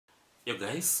Yo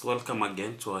guys, welcome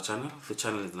again to our channel. The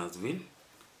channel is Nazvin,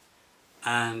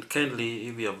 and kindly,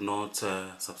 if you have not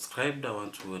subscribed, I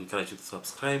want to encourage you to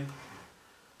subscribe.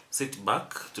 Sit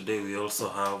back. Today we also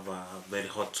have a very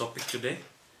hot topic today.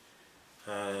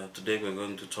 Today we're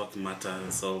going to talk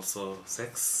matters also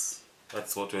sex.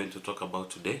 That's what we're going to talk about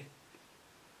today.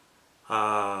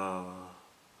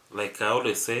 Like I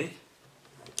always say,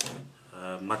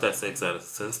 matters sex are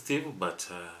sensitive,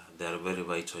 but they are very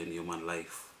vital in human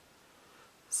life.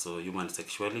 So human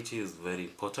sexuality is very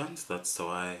important. That's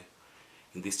why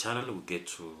in this channel we get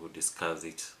to discuss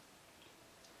it.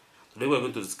 Today we're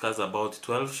going to discuss about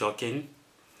 12 shocking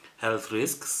health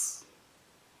risks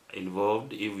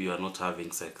involved if you are not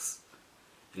having sex.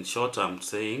 In short, I'm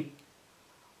saying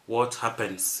what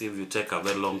happens if you take a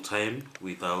very long time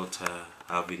without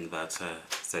having that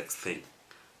sex thing.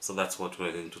 So that's what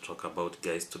we're going to talk about,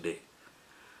 guys, today.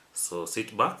 So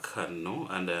sit back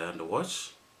and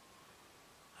watch.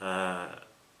 I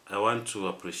want to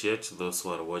appreciate those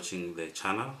who are watching the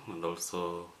channel and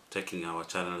also taking our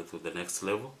channel to the next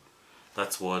level.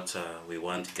 That's what we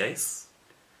want, guys.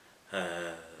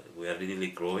 We are really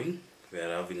growing. We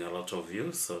are having a lot of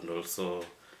views, and also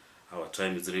our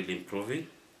time is really improving.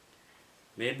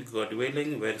 Maybe, God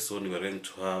willing, very soon we are going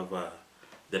to have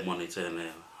the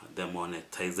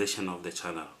monetization of the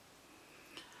channel.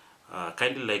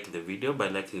 Kindly like the video. By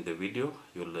liking the video,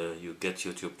 you get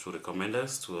YouTube to recommend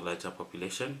us to a larger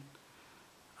population,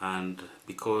 and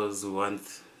because we want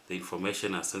the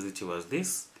information as sensitive as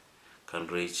this can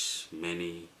reach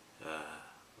many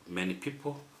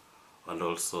people, and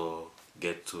also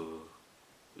get to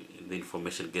the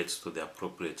information gets to the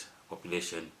appropriate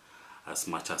population as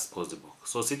much as possible.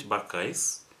 So sit back,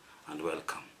 guys, and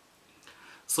welcome.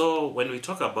 So when we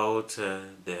talk about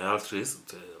the health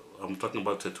risk, I'm talking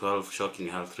about the 12 shocking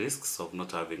health risks of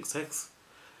not having sex.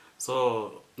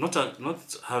 So not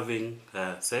having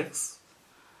sex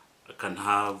can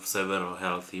have several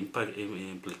health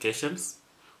implications,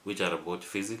 which are both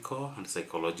physical and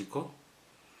psychological.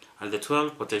 And the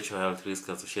 12 potential health risks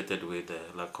associated with the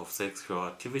lack of sexual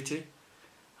activity,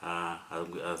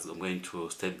 I'm going to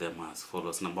state them as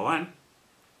follows. Number 1,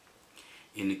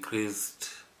 increased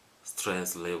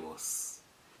stress levels.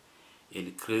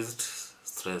 Increased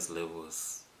stress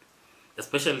levels,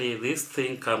 especially this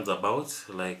thing comes about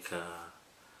like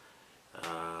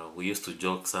we used to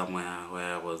joke somewhere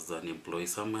where I was an employee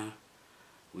somewhere.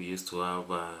 We used to have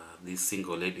this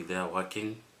single lady there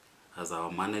working as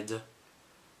our manager.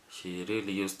 She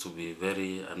really used to be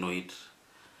very annoyed,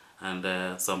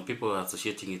 and some people are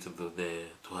associating it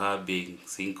to her being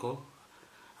single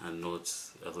and not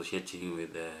associating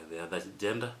with the other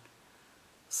gender.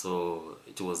 So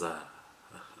it was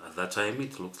at that time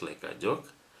it looked like a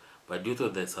joke, but due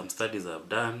to some studies I've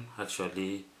done,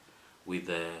 actually with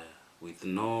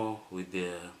no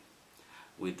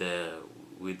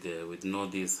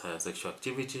this sexual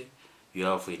activity, you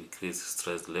have increased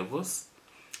stress levels.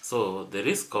 So the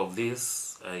risk of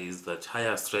this is that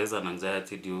higher stress and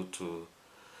anxiety due to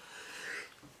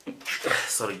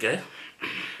sorry guys,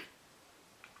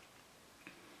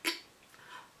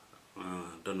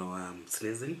 don't know why I'm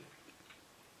sneezing.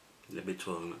 A bit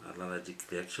of an allergic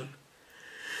reaction.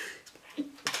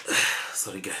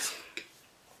 Sorry guys.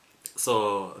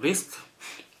 So risk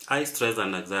high stress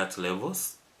and anxiety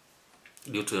levels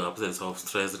due to the absence of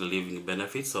stress relieving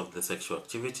benefits of the sexual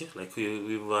activity. Like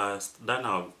we've done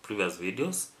our previous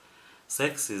videos,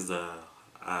 sex is a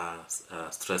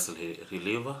stress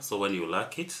reliever. So when you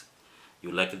lack it,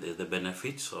 you lack the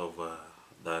benefits of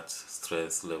that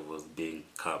stress levels being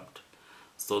curbed.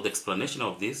 So the explanation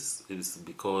of this is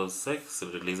because sex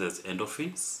releases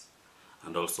endorphins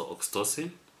and also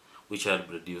oxytocin, which help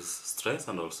reduce stress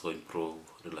and also improve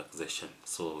relaxation.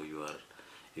 So if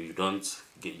you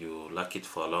lack it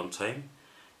for a long time,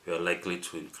 you are likely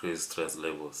to increase stress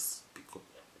levels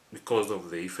because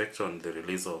of the effect on the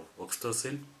release of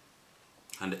oxytocin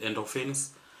and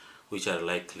endorphins, which are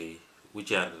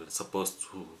supposed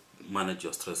to manage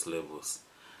your stress levels.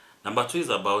 Number 2 is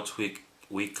about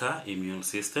weaker immune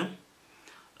system.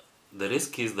 The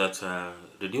risk is that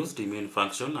reduced immune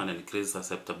function and increased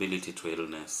susceptibility to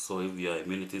illness. So if your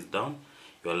immunity is down,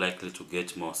 you are likely to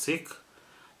get more sick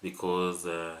because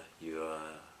you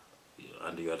are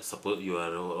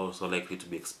also likely to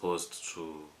be exposed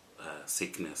to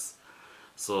sickness.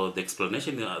 So the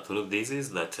explanation through this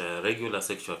is that regular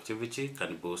sexual activity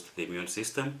can boost the immune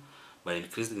system by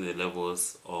increasing the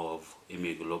levels of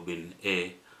hemoglobin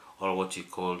A, or what we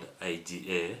call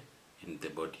IgA, in the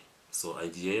body. So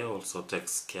IgA also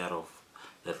takes care of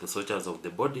the soldiers of the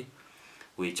body,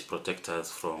 which protect us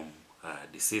from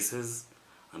diseases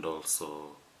and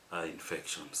also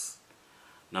infections.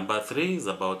 Number 3 is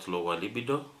about lower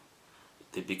libido.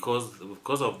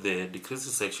 Because of the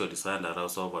decreased sexual desire and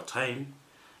arousal over time,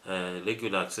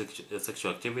 regular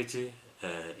sexual activity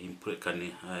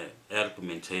can help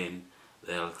maintain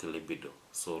the healthy libido.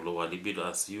 So lower libido,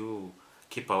 as you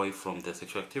keep away from the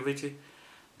sexual activity,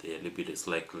 the libido is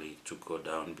likely to go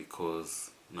down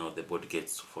because now the body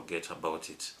gets to forget about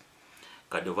it.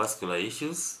 Cardiovascular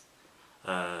issues.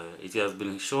 It has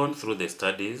been shown through the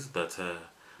studies that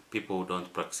people who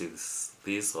don't practice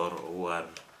this or who are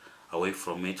away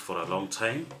from it for a long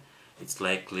time, it's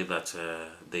likely that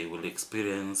they will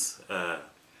experience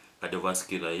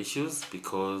cardiovascular issues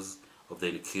because of the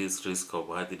increased risk of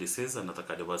heart disease and other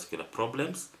cardiovascular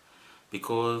problems.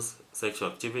 Because sexual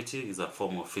activity is a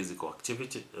form of physical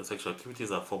activity, sexual activity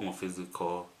is a form of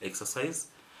physical exercise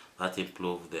that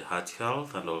improves the heart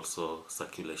health and also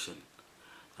circulation.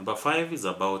 Number 5 is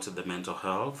about the mental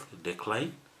health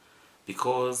decline,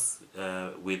 because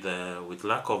with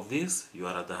lack of this, you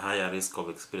are at the higher risk of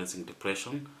experiencing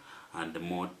depression and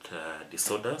mood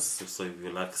disorders. So if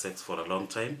you lack sex for a long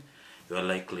time, you are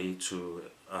likely to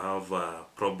have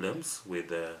problems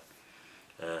with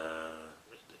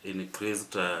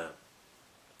increased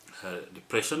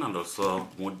depression and also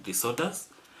mood disorders.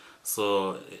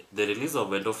 So the release of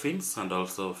endorphins and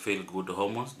also feel-good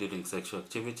hormones during sexual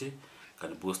activity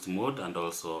can boost mood and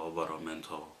also overall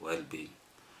mental well-being.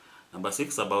 Number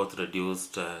 6, about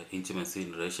reduced intimacy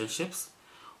in relationships.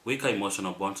 Weaker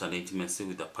emotional bonds and intimacy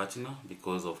with a partner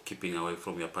because of keeping away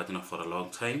from your partner for a long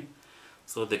time.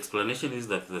 So the explanation is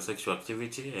that the sexual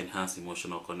activity enhances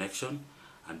emotional connection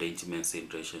and the intimacy in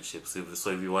relationships.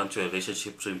 So if you want your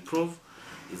relationship to improve,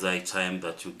 it's a time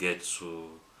that you get to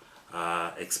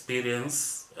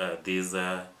experience this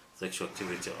sexual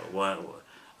activity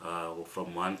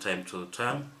from one time to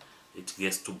time. It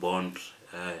gets to bond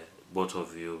both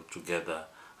of you together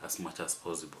as much as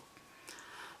possible.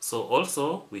 So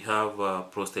also we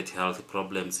have prostate health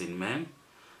problems in men,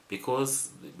 because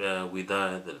with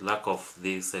the lack of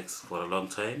this sex for a long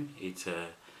time, it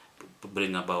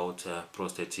bring about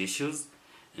prostate issues,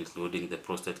 including the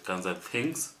prostate cancer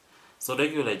things. So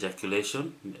regular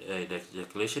ejaculation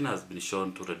has been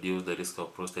shown to reduce the risk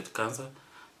of prostate cancer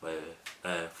by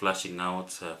flushing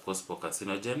out possible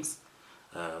carcinogens,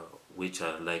 which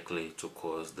are likely to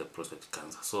cause the prostate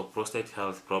cancer. So prostate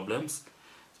health problems,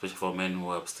 especially for men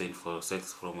who abstain for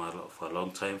sex for a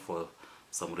long time for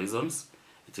some reasons,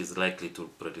 it is likely to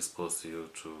predispose you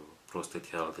to prostate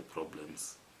health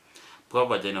problems. Poor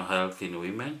vaginal health in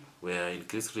women, where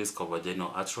increased risk of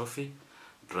vaginal atrophy,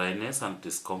 dryness and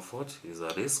discomfort is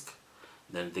a risk.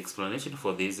 Then the explanation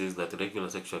for this is that regular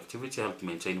sexual activity helps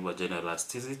maintain vaginal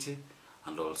elasticity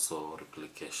and also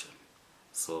replication.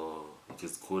 So it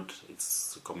is good,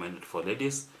 it's recommended for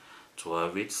ladies to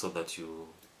have it so that you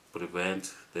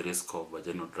prevent the risk of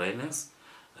vaginal dryness,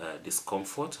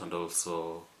 discomfort and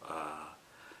also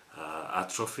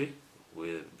atrophy,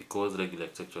 because regular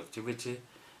sexual activity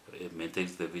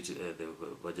maintains the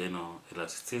vaginal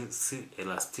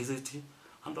elasticity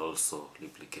and also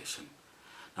lubrication.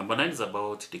 Number 9 is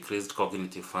about decreased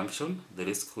cognitive function. The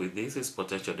risk with this is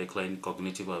potential decline in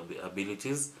cognitive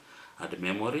abilities and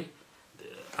memory.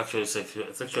 Actually,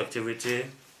 sexual activity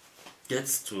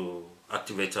gets to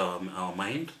activate our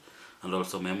mind and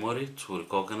also memory to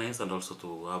recognize and also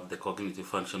to have the cognitive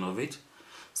function of it.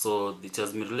 So it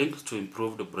has been linked to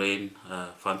improved brain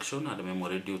function and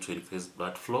memory due to increased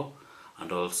blood flow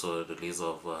and also release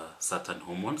of certain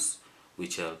hormones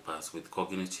which help us with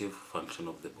cognitive function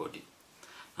of the body.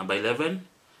 Number 11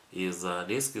 is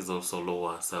risk is also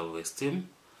lower self-esteem.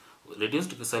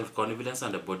 Reduced self-confidence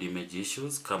and body image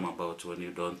issues come about when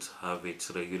you don't have it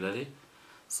regularly.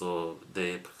 So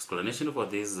the explanation for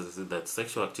this is that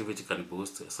sexual activity can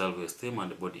boost self-esteem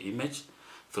and body image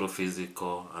through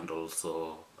physical and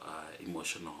also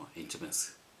emotional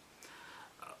intimacy.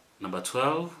 Number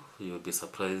 12, you'll be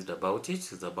surprised about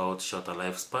it, is about shorter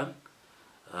lifespan.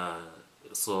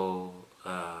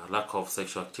 Lack of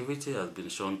sexual activity has been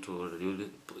shown to reduce,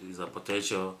 is a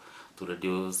potential to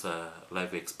reduce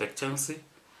life expectancy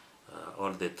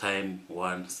or the time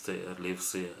one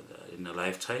lives in a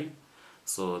lifetime.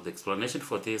 So the explanation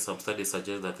for this, some studies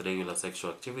suggest that regular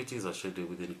sexual activity is associated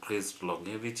with increased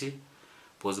longevity,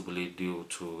 possibly due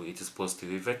to its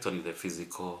positive effect on the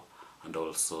physical and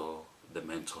also the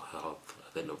mental health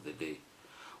at the end of the day.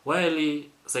 While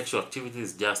sexual activity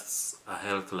is just a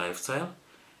healthy lifestyle,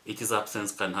 its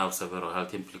absence can have several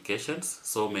health implications.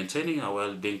 So maintaining our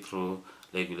well-being through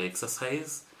regular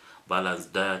exercise,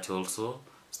 balanced diet also,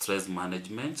 stress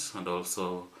management, and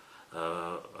also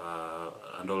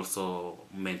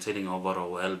maintaining overall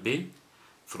well-being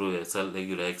through a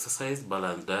regular exercise,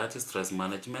 balanced diet, stress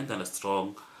management, and a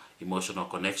strong emotional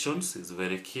connections is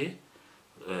very key,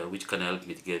 which can help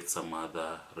mitigate some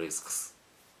other risks.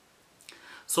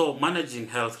 So managing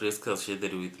health risks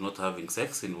associated with not having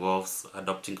sex involves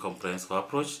adopting comprehensive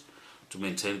approach to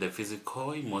maintain the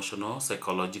physical, emotional,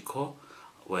 psychological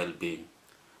well-being.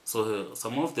 So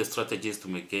some of the strategies to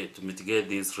mitigate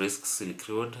these risks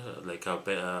include, like I've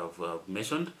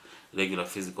mentioned, regular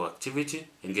physical activity,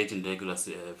 engage in regular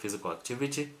physical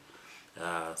activity,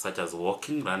 such as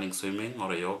walking, running, swimming,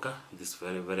 or yoga. This is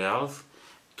very healthy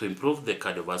to improve the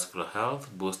cardiovascular health,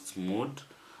 boost mood,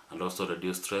 and also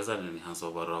reduce stress and enhance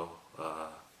overall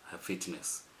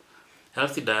fitness.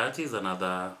 Healthy diet is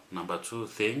another number 2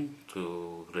 thing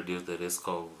to reduce the risk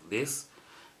of this.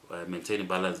 Maintain a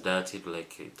balanced diet,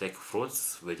 like take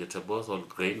fruits, vegetables, whole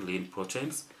grain, lean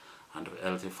proteins, and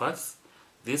healthy fats.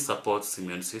 This supports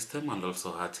immune system and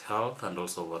also heart health and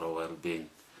also overall well-being.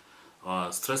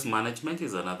 Stress management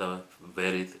is another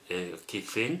very key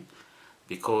thing,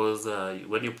 because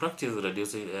when you practice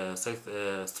reducing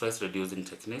stress reducing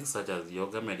techniques such as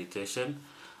yoga, meditation,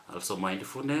 also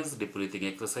mindfulness, deep breathing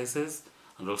exercises,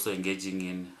 and also engaging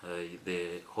in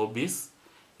the hobbies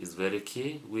is very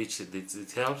key, which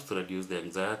it helps to reduce the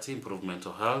anxiety, improve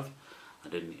mental health,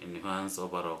 and enhance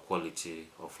overall quality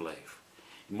of life.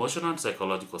 Emotional and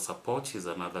psychological support is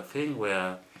another thing,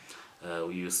 where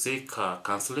you seek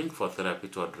counseling for therapy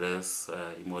to address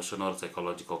emotional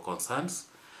psychological concerns.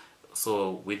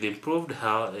 So with improved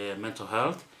mental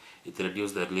health, it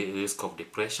reduces the risk of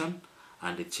depression,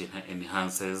 and it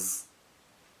enhances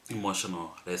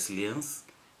emotional resilience,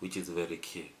 which is very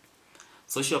key.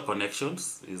 Social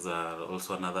connections is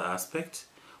also another aspect,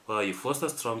 where you foster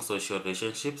strong social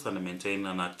relationships and maintain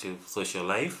an active social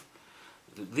life.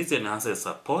 This enhances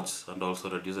support and also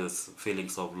reduces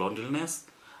feelings of loneliness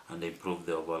and improve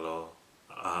the overall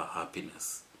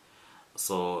happiness.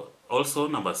 So also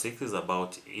number 6 is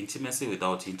about intimacy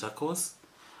without intercourse.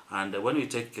 And when we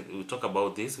talk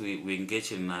about this, we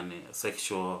engage in a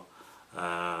sexual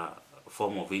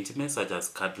form of intimacy, such as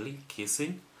cuddling,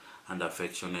 kissing, and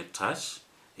affectionate touch.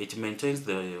 It maintains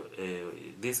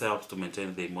this helps to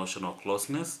maintain the emotional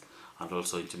closeness and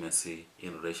also intimacy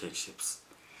in relationships.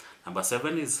 Number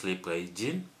 7 is sleep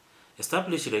hygiene.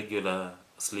 Establish regular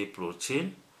sleep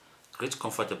routine. Create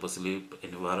comfortable sleep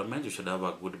environment. You should have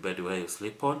a good bed where you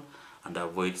sleep on, and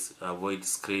avoid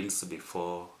screens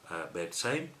before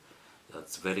bedtime.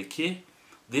 That's very key.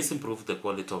 This improves the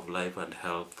quality of life and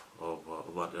health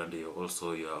and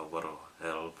also your overall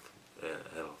health.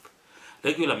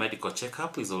 Regular medical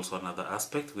checkup is also another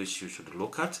aspect which you should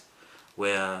look at,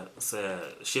 where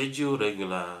schedule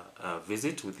regular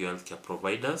visit with your healthcare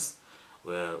providers,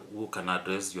 who can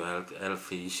address your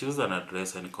health issues and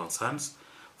address any concerns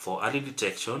for early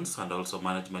detections and also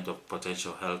management of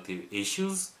potential health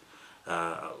issues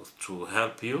to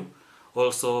help you.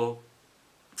 Also,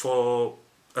 for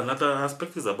another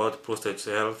aspect is about prostate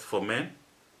health for men.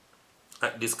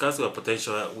 Discuss your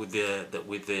potential with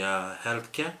their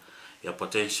healthcare, your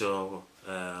potential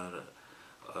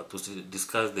to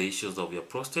discuss the issues of your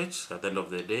prostate at the end of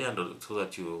the day, and so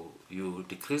that you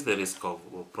decrease the risk of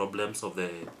problems of the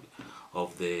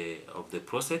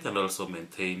prostate, and also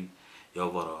maintain your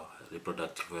overall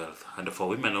reproductive health. And for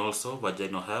women also,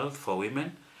 vaginal health for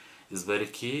women is very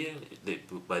key,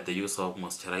 by the use of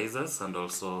moisturizers and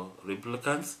also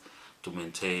lubricants to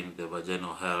maintain the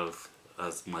vaginal health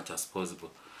as much as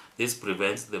possible. This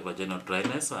prevents the vaginal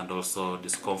dryness and also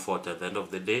discomfort at the end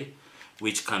of the day,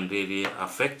 which can really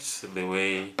affect the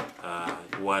way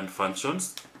one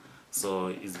functions. So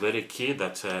it's very key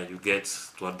that you get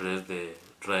to address the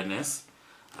dryness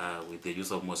with the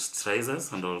use of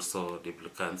moisturizers and also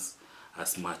lubricants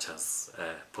as much as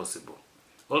possible.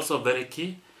 Also very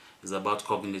key is about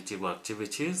cognitive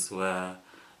activities, where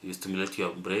you stimulate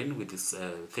your brain with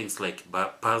things like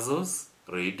puzzles,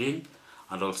 reading,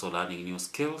 and also learning new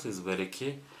skills is very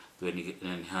key to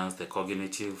enhance the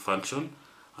cognitive function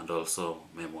and also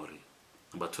memory.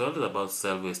 Number 12 is about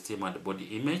self-esteem and body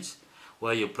image,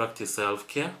 where you practice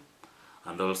self-care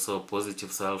and also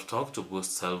positive self-talk to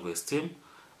boost self-esteem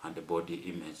and the body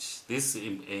image. This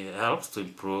helps to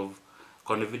improve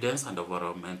confidence and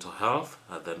overall mental health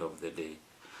at the end of the day.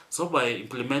 So by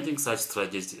implementing such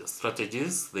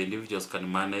strategies, the individuals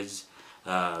can manage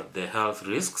the health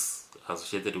risks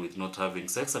associated with not having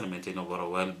sex and maintain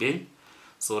overall well-being.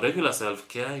 So regular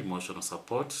self-care, emotional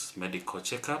support, medical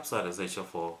checkups are essential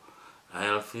for a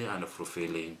healthy and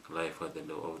fulfilling life at the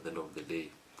end of the day.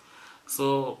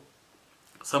 So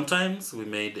sometimes we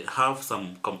may have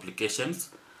some complications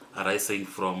arising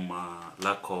from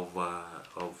lack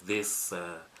of this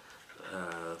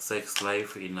sex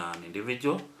life in an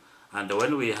individual. And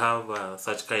when we have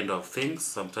such kind of things,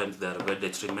 sometimes they are very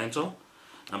detrimental.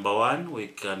 Number one, we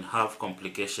can have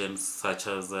complications such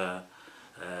as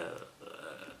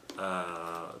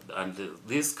and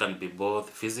this can be both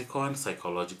physical and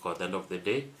psychological at the end of the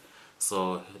day.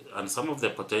 So, and some of the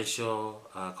potential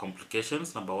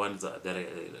complications, number one is they're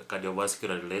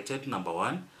cardiovascular related. Number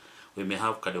one, we may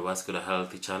have cardiovascular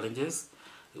health challenges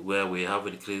where we have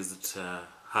increased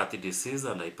heart disease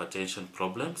and hypertension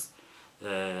problems.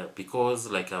 Because,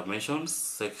 like I mentioned,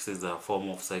 sex is a form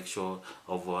of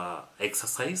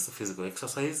exercise, physical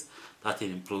exercise that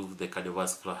improves the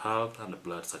cardiovascular health and the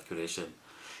blood circulation.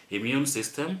 Immune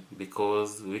system,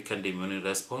 because weakened immune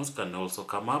response can also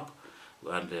come up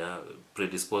and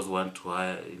predispose one to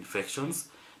higher infections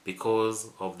because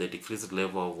of the decreased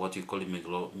level of what you call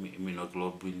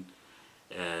immunoglobulin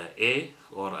A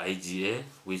or IgA,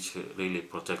 which really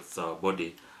protects our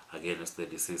body against the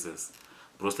diseases.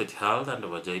 Prostate health and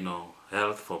vaginal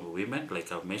health for women,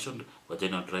 like I've mentioned,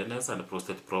 vaginal dryness and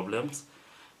prostate problems,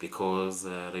 because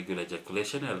regular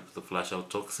ejaculation helps to flush out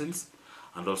toxins.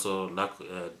 And also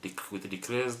with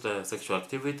decreased sexual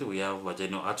activity, we have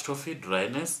vaginal atrophy,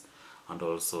 dryness, and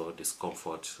also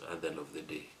discomfort at the end of the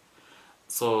day.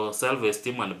 So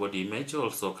self-esteem and body image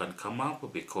also can come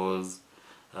up because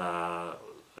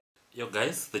yo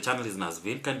guys, the channel is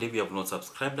Nazvin, and if you have not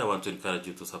subscribed, I want to encourage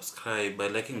you to subscribe. By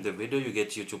liking the video, you get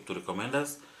YouTube to recommend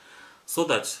us, so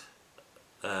that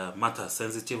matters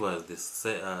sensitive as this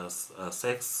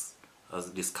sex, as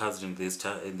discussed in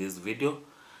this video,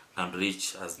 can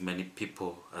reach as many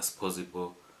people as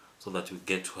possible, so that we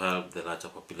get to help the larger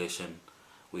population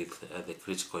with the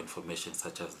critical information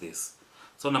such as this.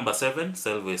 So number 7,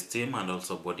 self-esteem and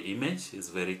also body image is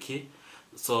very key.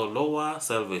 So lower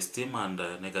self-esteem and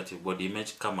negative body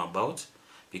image come about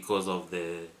because of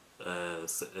the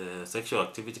sexual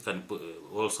activity can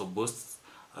also boost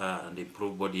and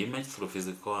improve body image through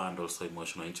physical and also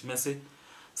emotional intimacy.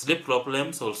 Sleep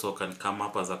problems also can come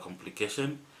up as a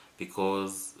complication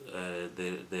because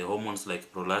the hormones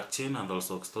like prolactin and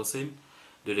also oxytocin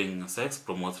during sex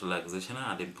promote relaxation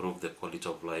and improve the quality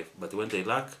of life. But when they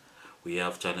lack, we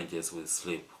have challenges with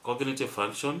sleep. Cognitive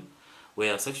function,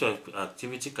 where sexual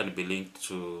activity can be linked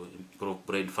to improve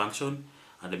brain function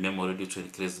and memory due to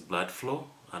increased blood flow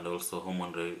and also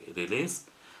hormone release.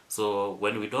 So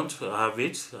when we don't have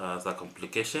it as a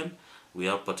complication, we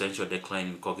have potential decline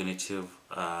in cognitive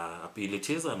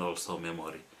abilities and also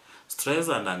memory. Stress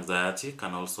and anxiety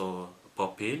can also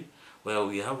pop in, where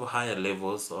we have higher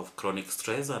levels of chronic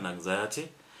stress and anxiety,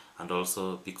 and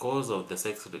also because of the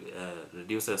sex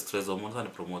reduces stress hormones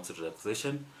and promotes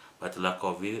relaxation, but lack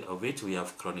of it, we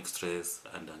have chronic stress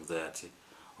and anxiety.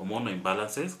 Hormonal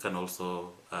imbalances can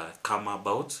also come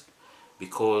about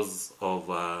because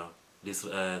of this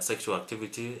sexual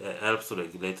activity helps to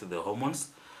regulate the hormones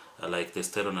like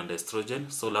testosterone and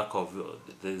estrogen. So lack of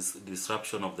this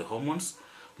disruption of the hormones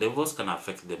levels can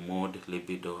affect the mood,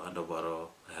 libido, and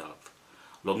overall health.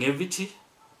 Longevity,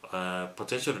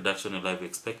 potential reduction in life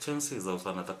expectancy is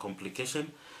also another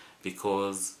complication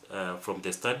because from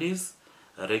the studies,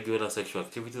 regular sexual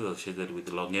activity is associated with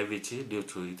longevity due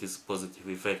to its positive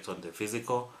effect on the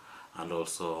physical and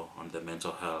also on the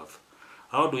mental health.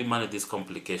 How do we manage these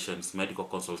complications? Medical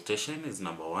consultation is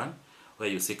number one, where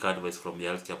you seek advice from the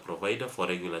healthcare provider for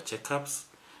regular checkups.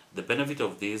 The benefit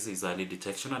of this is early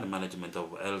detection and management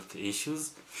of health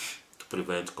issues to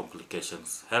prevent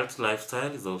complications. Health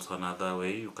lifestyle is also another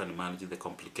way you can manage the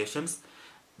complications.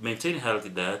 Maintain healthy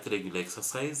diet, regular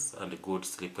exercise, and good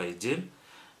sleep hygiene.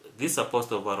 This supports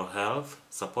the overall health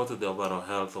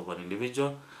of an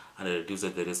individual, and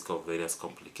reduces the risk of various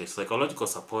complications. Psychological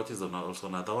support is also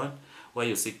another one, where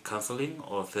you seek counseling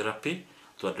or therapy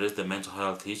to address the mental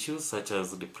health issues such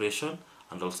as depression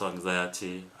and also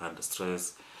anxiety and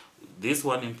stress. This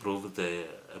one improves the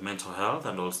mental health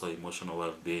and also emotional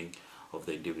well-being of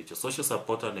the individual. Social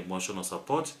support and emotional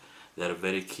support, they are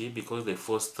very key because they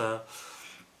foster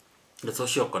the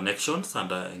social connections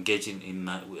and engaging in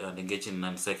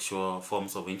non-sexual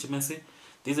forms of intimacy.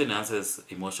 This enhances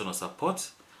emotional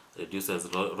support,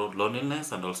 reduces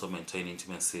loneliness, and also maintain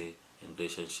intimacy in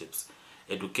relationships.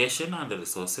 Education and the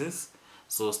resources.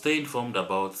 So stay informed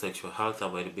about sexual health.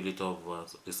 Availability of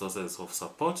resources of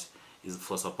support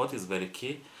is very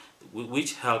key,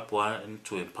 which help one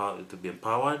to be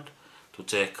empowered to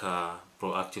take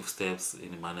proactive steps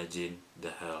in managing the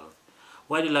health.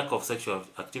 While the lack of sexual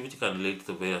activity can lead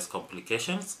to various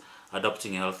complications,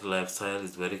 adopting a healthy lifestyle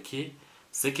is very key.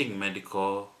 Seeking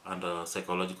medical and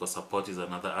psychological support is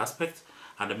another aspect,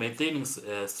 and maintaining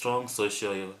a strong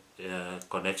social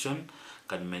connection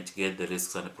can mitigate the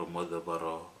risks and promote the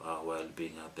overall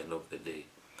well-being at the end of the day.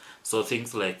 So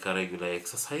things like regular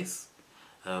exercise,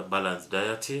 balanced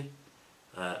diet,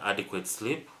 adequate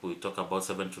sleep. We talk about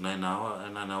 7 to 9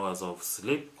 hours of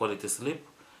sleep, quality sleep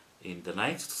in the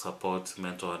night to support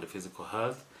mental and physical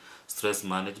health. Stress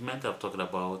management, I've talked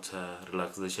about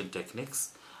relaxation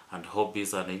techniques, and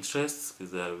hobbies and interests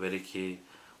is very key,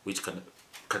 which can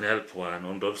help one.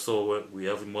 And also we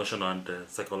have emotional and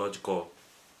psychological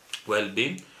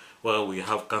well-being, where we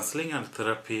have counseling and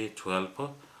therapy to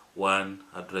help one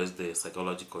address the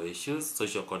psychological issues.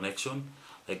 Social connection,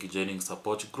 like joining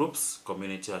support groups,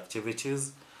 community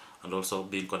activities, and also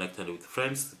being connected with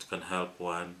friends. It can help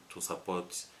one to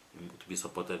be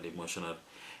supported emotionally.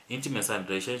 Intimacy and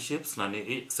relationships,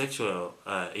 sexual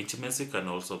intimacy can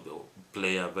also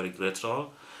play a very great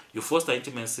role. You foster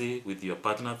intimacy with your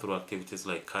partner through activities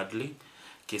like cuddling,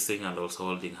 kissing, and also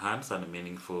holding hands, and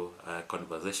meaningful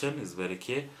conversation is very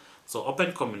key. So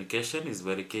open communication is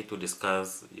very key to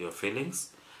discuss your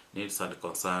feelings, needs, and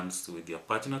concerns with your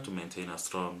partner to maintain a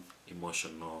strong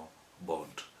emotional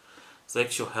bond.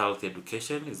 Sexual health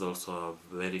education is also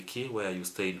very key, where you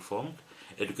stay informed.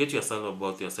 Educate yourself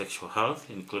about your sexual health,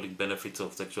 including benefits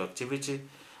of sexual activity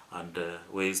and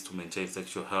ways to maintain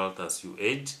sexual health as you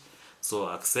age. So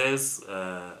access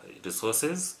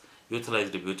resources,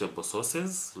 utilize reputable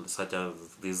sources such as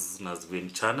this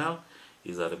Nasvin channel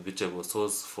is a reputable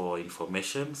source for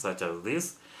information such as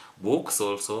this. Books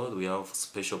also, we have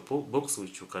special books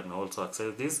which you can also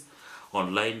access this.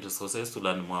 Online resources to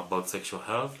learn more about sexual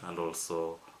health and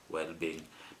also well-being.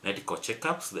 Medical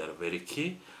checkups, they are very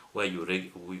key, where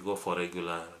we go for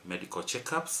regular medical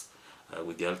checkups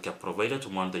with the healthcare provider to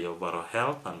monitor your overall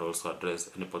health and also address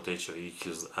any potential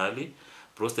issues early.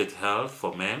 Prostate health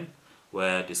for men,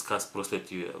 where discuss prostate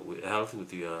health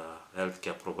with your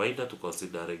healthcare provider to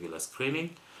consider regular screening.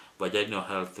 Vaginal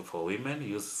health for women,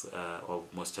 use of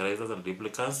moisturizers and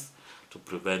lubricants to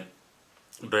prevent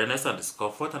dryness and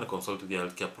discomfort, and consult with your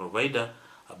healthcare provider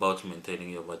about maintaining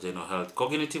your vaginal health.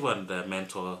 Cognitive and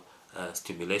mental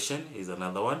stimulation is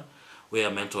another one, where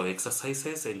mental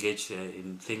exercises engage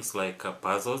in things like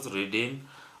puzzles, reading,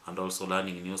 and also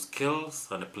learning new skills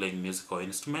and playing musical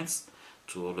instruments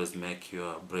to always make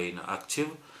your brain active.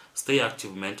 Stay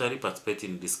active mentally, participate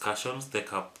in discussions,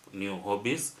 take up new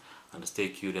hobbies, and stay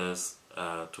curious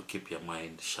to keep your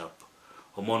mind sharp.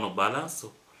 Hormonal balance,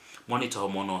 monitor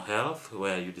hormonal health,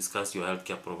 where you discuss your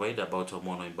healthcare provider about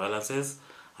hormonal imbalances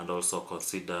and also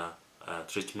consider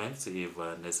treatments if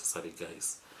necessary,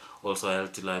 guys. Also, a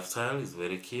healthy lifestyle is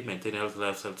very key. Maintain a healthy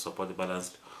lifestyle to support the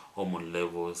balanced hormone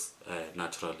levels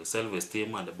naturally.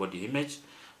 Self-esteem and the body image.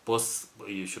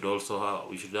 You should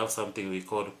have something we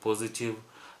call positive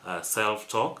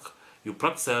self-talk. You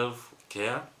practice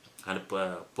self-care and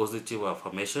positive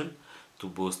affirmation to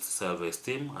boost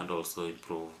self-esteem and also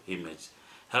improve image.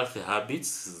 Healthy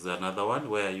habits is another one,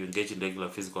 where you engage in regular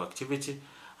physical activity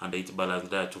and eat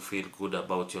balanced diet to feel good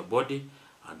about your body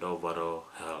and overall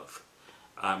health.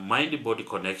 Mind-body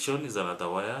connection is another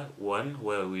one,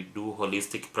 where we do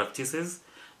holistic practices.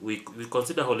 We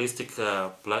consider holistic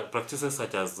practices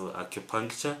such as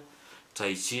acupuncture,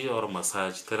 tai chi, or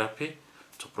massage therapy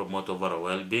to promote overall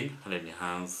well-being and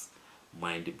enhance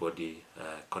mind-body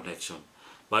connection.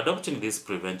 By adopting these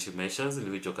preventive measures,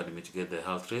 individual can mitigate the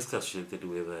health risks associated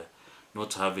with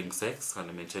not having sex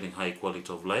and maintaining high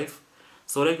quality of life.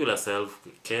 So regular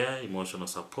self-care, emotional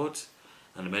support,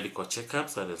 and medical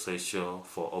checkups are essential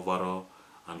for overall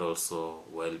and also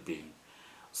well-being.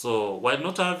 So while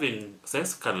not having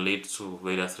sex can lead to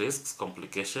various risks,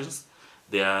 complications,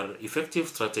 there are effective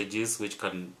strategies which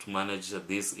can manage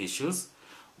these issues.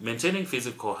 Maintaining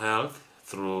physical health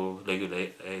through regular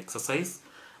exercise,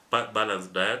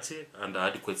 balanced diet, and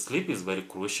adequate sleep is very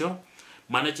crucial.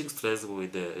 Managing stress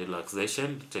with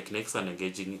relaxation techniques and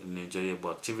engaging in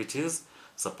enjoyable activities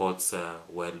supports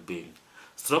well-being.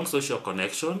 Strong social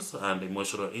connections and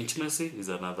emotional intimacy is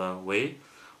another way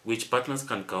which partners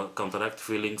can counteract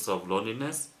feelings of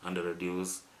loneliness and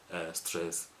reduce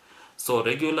stress. So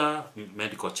regular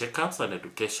medical checkups and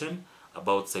education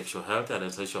about sexual health are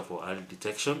essential for early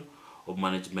detection of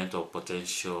management of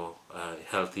potential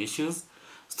health issues.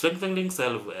 Strengthening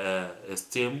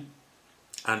self-esteem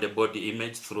and the body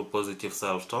image through positive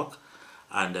self-talk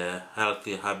and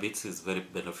healthy habits is very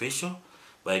beneficial.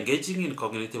 By engaging in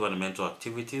cognitive and mental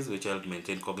activities which help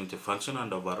maintain cognitive function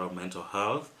and overall mental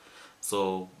health.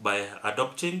 So by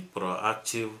adopting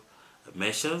proactive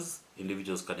measures,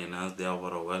 individuals can enhance their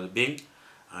overall well-being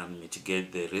and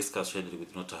mitigate the risk associated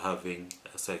with not having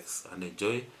sex and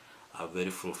enjoy a very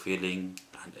fulfilling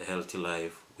and healthy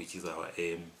life, which is our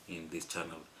aim in this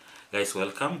channel. Guys,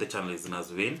 welcome. The channel is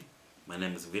Nazvin. My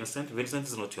name is Vincent. Vincent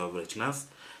is not your average nurse.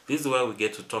 This is where we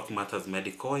get to talk matters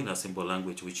medical in a simple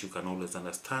language which you can always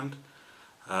understand.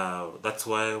 That's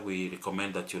why we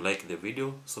recommend that you like the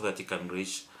video so that you can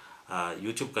reach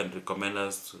YouTube can recommend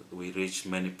us we reach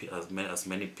as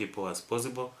many people as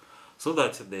possible, so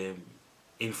that the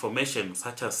information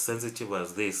such as sensitive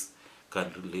as this can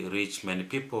really reach many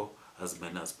people, as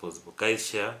many as possible. Guys,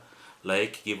 share,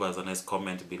 like, give us a nice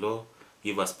comment below,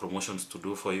 give us promotions to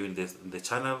do for you in the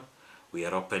channel. We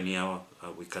are open here.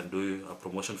 We can do a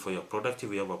promotion for your product. If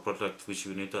we have a product which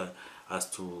you need us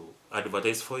to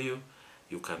advertise for you,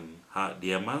 you can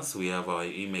DM us. We have our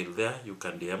email there. You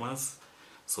can DM us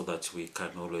so that we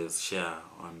can always share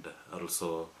and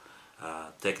also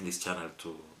take this channel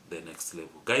to the next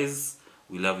level. Guys,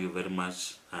 we love you very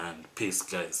much, and peace,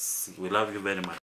 guys. We love you very much.